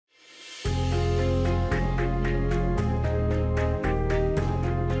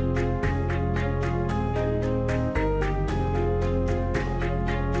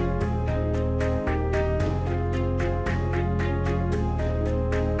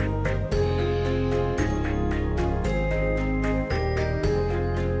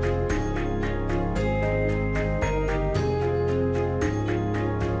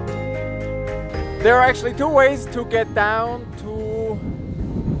There are actually two ways to get down to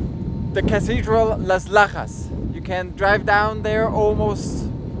the Cathedral Las Lajas. You can drive down there almost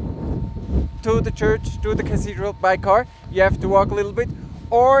to the church, to the cathedral by car. You have to walk a little bit,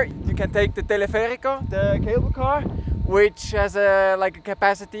 or you can take the teleférico, the cable car, which has like a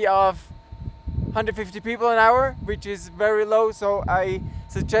capacity of 150 people an hour, which is very low. So I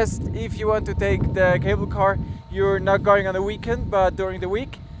suggest, if you want to take the cable car, you're not going on the weekend but during the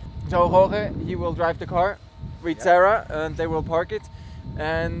week. So Jorge, he will drive the car with Sarah and they will park it,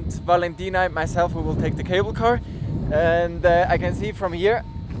 and Valentina and myself, we will take the cable car. And I can see from here,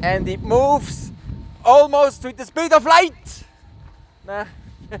 and it moves almost with the speed of light. Nah.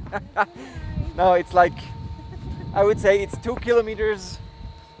 No, it's like, I would say it's 2 kilometers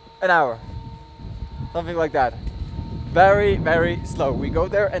an hour, something like that. Very, very slow. We go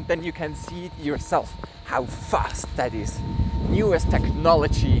there and then you can see it yourself how fast that is. Newest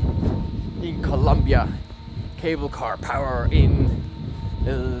technology in Colombia. Cable car power in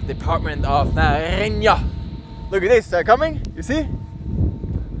the department of Nariño. Look at this, they're coming, you see?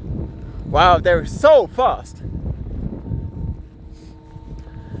 Wow, they're so fast.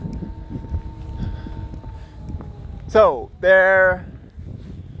 So they're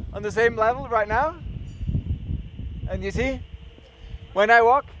on the same level right now. And you see, when I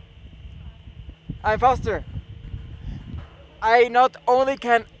walk, I'm faster. I not only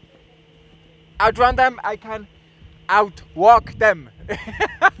can outrun them, I can outwalk them.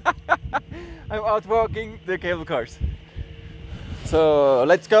 I'm outwalking the cable cars. So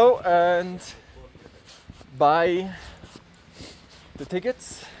let's go and buy the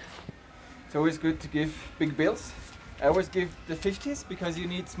tickets. It's always good to give big bills. I always give the 50s because you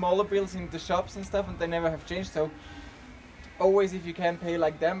need smaller bills in the shops and stuff, and they never have changed. So always, if you can, pay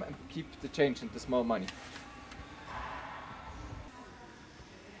like them and keep the change and the small money.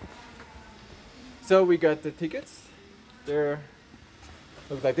 So we got the tickets. They're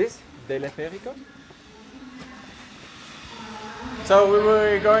look like this, teleférico. So we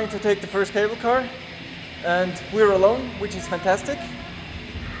were going to take the first cable car, and we're alone, which is fantastic.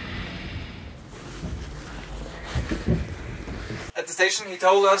 At the station he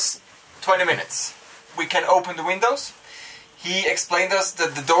told us 20 minutes. We can open the windows. He explained us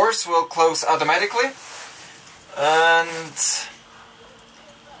that the doors will close automatically, and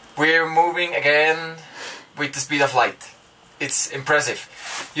we're moving again with the speed of light. It's impressive.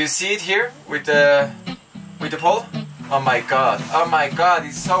 You see it here with the pole? Oh my god,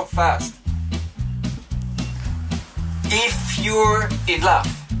 it's so fast. If you're in love,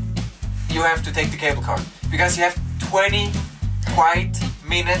 you have to take the cable car, because you have 20 quiet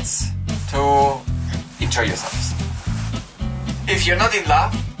minutes to enjoy yourselves. If you're not in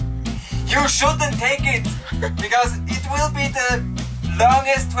love, you shouldn't take it, because it will be the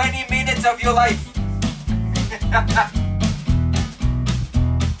longest 20 minutes of your life.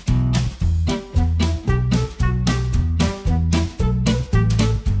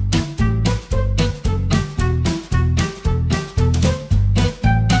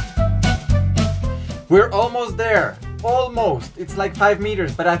 We're almost there. Almost. It's like 5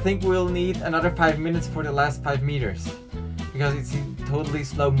 meters, but I think we'll need another 5 minutes for the last 5 meters, because it's in totally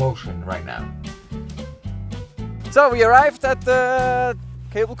slow motion right now. So we arrived at the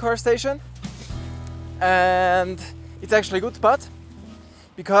cable car station, and it's actually a good spot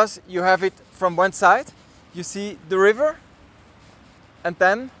because you have it from one side, you see the river, and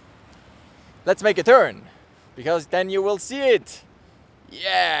then let's make a turn, because then you will see it.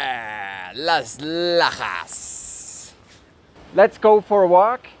 Yeah, Las Lajas. Let's go for a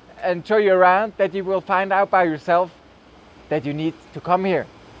walk and show you around, that you will find out by yourself that you need to come here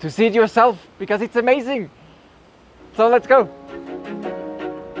to see it yourself, because it's amazing. So let's go.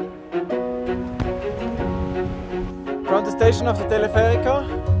 From the station of the teleférico,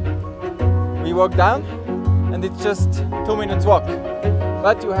 we walk down, and it's just 2 minutes walk.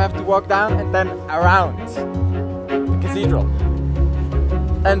 But you have to walk down and then around the cathedral.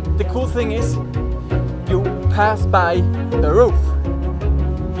 And the cool thing is, you pass by the roof.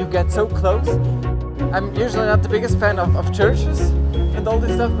 You get so close. I'm usually not the biggest fan of churches and all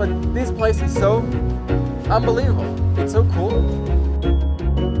this stuff, but this place is so unbelievable. It's so cool.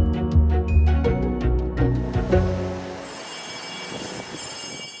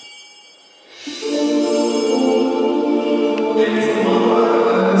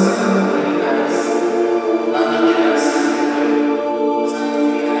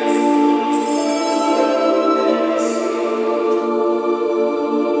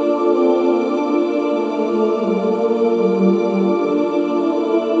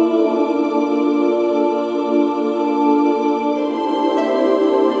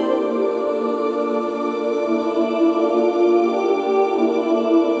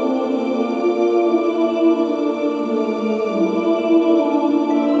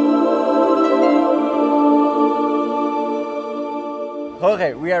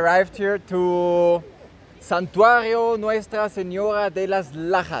 we arrived here to Santuario Nuestra Señora de las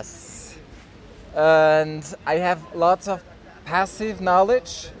Lajas. And I have lots of passive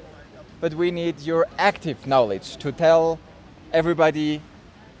knowledge, but we need your active knowledge to tell everybody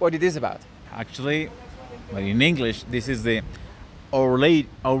what it is about. Actually, well, in English, this is the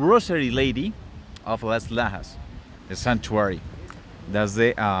Our Rosary Lady of Las Lajas, the Sanctuary. That's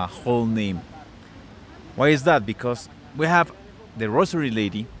the whole name. Why is that? Because we have the Rosary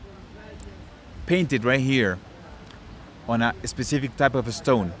Lady painted right here on a specific type of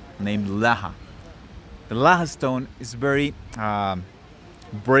stone named Laja. The Laja stone is very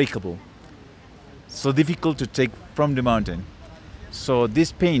breakable, so difficult to take from the mountain. So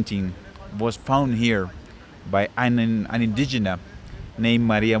this painting was found here by an indigenous named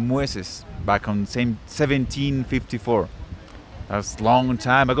Maria Mueces back on 1754. That's a long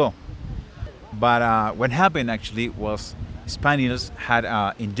time ago. But what happened actually was Spaniards had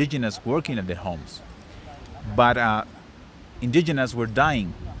indigenous working at their homes. But indigenous were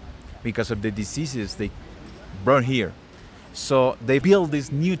dying because of the diseases they brought here. So they built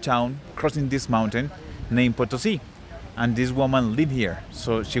this new town crossing this mountain named Potosí. And this woman lived here.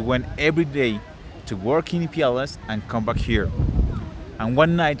 So she went every day to work in Ipiales and come back here. And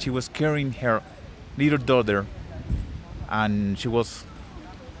one night she was carrying her little daughter, and she was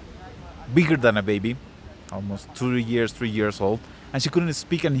bigger than a baby, almost 3 years old, and she couldn't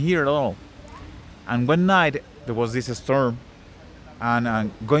speak and hear at all. And one night there was this storm,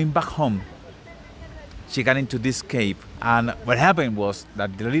 and going back home, she got into this cave. And what happened was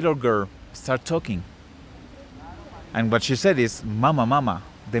that the little girl started talking. And what she said is, "Mama, mama,"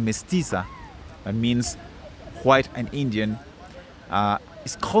 the mestiza, that means white and Indian,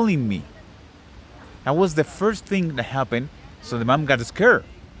 is calling me. That was the first thing that happened, so the mom got scared.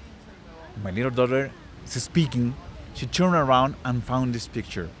 My little daughter is speaking. She turned around and found this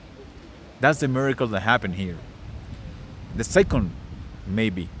picture. That's the miracle that happened here. The second,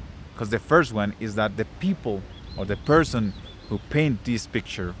 maybe, because the first one is that the people or the person who painted this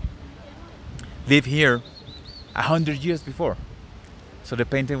picture lived here 100 years before. So the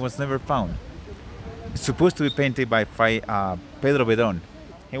painting was never found. It's supposed to be painted by Pedro Bedón.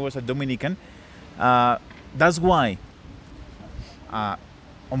 He was a Dominican. That's why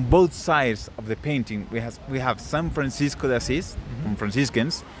on both sides of the painting we have San Francisco de Asís, from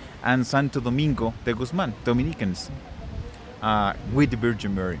Franciscans, and Santo Domingo de Guzman, Dominicans, with the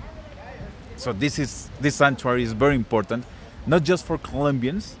Virgin Mary. So this sanctuary is very important, not just for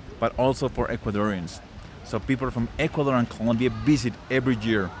Colombians, but also for Ecuadorians. So people from Ecuador and Colombia visit every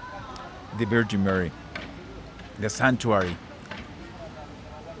year the Virgin Mary, the sanctuary.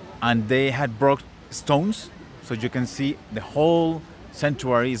 And they had brought stones, so you can see the whole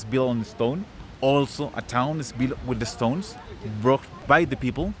sanctuary is built on stone. Also, a town is built with the stones brought by the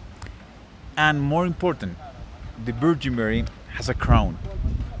people. And more important, the Virgin Mary has a crown.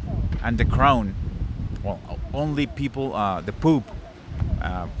 And the crown, well, only people, the Pope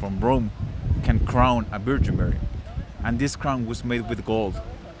from Rome can crown a Virgin Mary. And this crown was made with gold,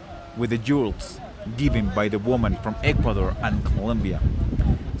 with the jewels given by the woman from Ecuador and Colombia.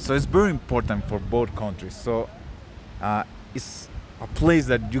 So it's very important for both countries. So it's a place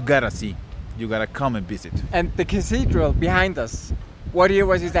that you gotta see, you gotta come and visit. And the cathedral behind us, what year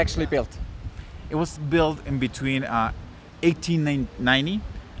was it actually built? It was built in between 1890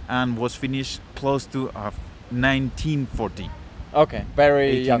 and was finished close to 1940. Okay,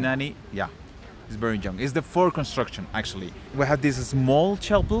 very young. 1890, yeah, it's very young. It's the fourth construction actually. We have this small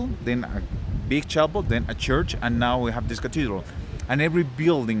chapel, then a big chapel, then a church, and now we have this cathedral. And every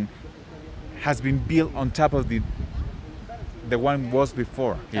building has been built on top of the one was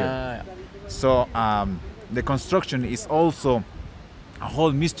before here. Yeah. So the construction is also a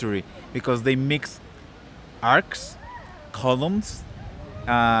whole mystery, because they mix arcs, columns,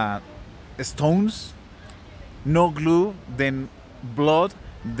 stones, no glue, then blood,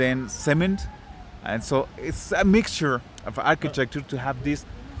 then cement, and so it's a mixture of architecture to have this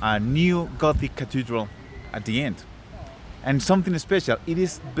neo-Gothic cathedral at the end. And something special, it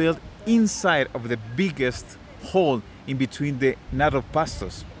is built inside of the biggest hole in between the native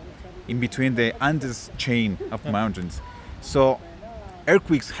pastos, in between the Andes chain of mountains. So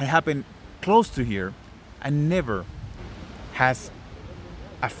earthquakes happen close to here and never has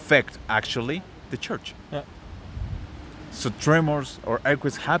affect actually the church. Yeah. So tremors or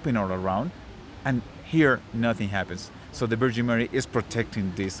earthquakes happen all around, and here nothing happens. So the Virgin Mary is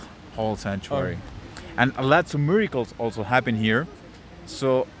protecting this whole sanctuary. And lots of miracles also happen here.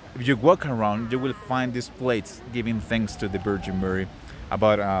 So if you walk around, you will find these plates giving thanks to the Virgin Mary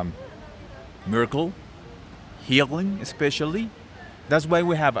about miracle, healing especially, That's why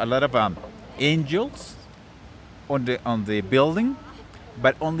we have a lot of angels on the building,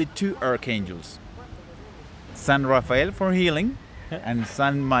 but only 2 archangels: San Rafael for healing, and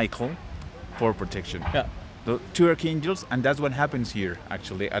San Michael for protection. Yeah. The 2 archangels, and that's what happens here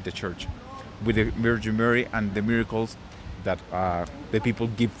actually at the church with the Virgin Mary and the miracles that the people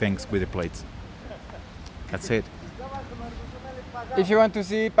give thanks with the plates. That's it. If you want to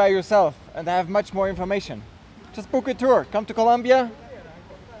see it by yourself and have much more information, just book a tour. Come to Colombia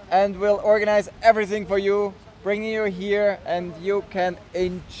and we'll organize everything for you, bringing you here, and you can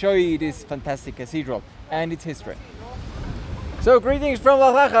enjoy this fantastic cathedral and its history. So greetings from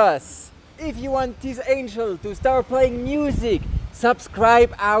Las Lajas. If you want this angel to start playing music,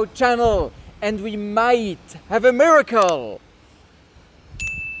 subscribe our channel and we might have a miracle.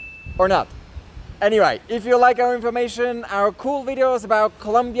 Or not. Anyway, if you like our information, our cool videos about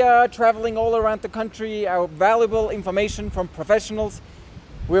Colombia, traveling all around the country, our valuable information from professionals,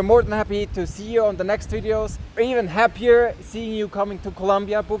 we're more than happy to see you on the next videos. We're even happier seeing you coming to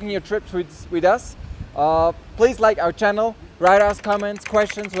Colombia, booking your trips with us. Please like our channel, write us comments,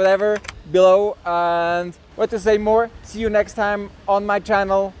 questions, whatever below, and what to say more. See you next time on my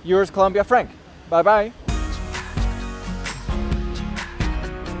channel, yours Colombiafrank. Bye bye.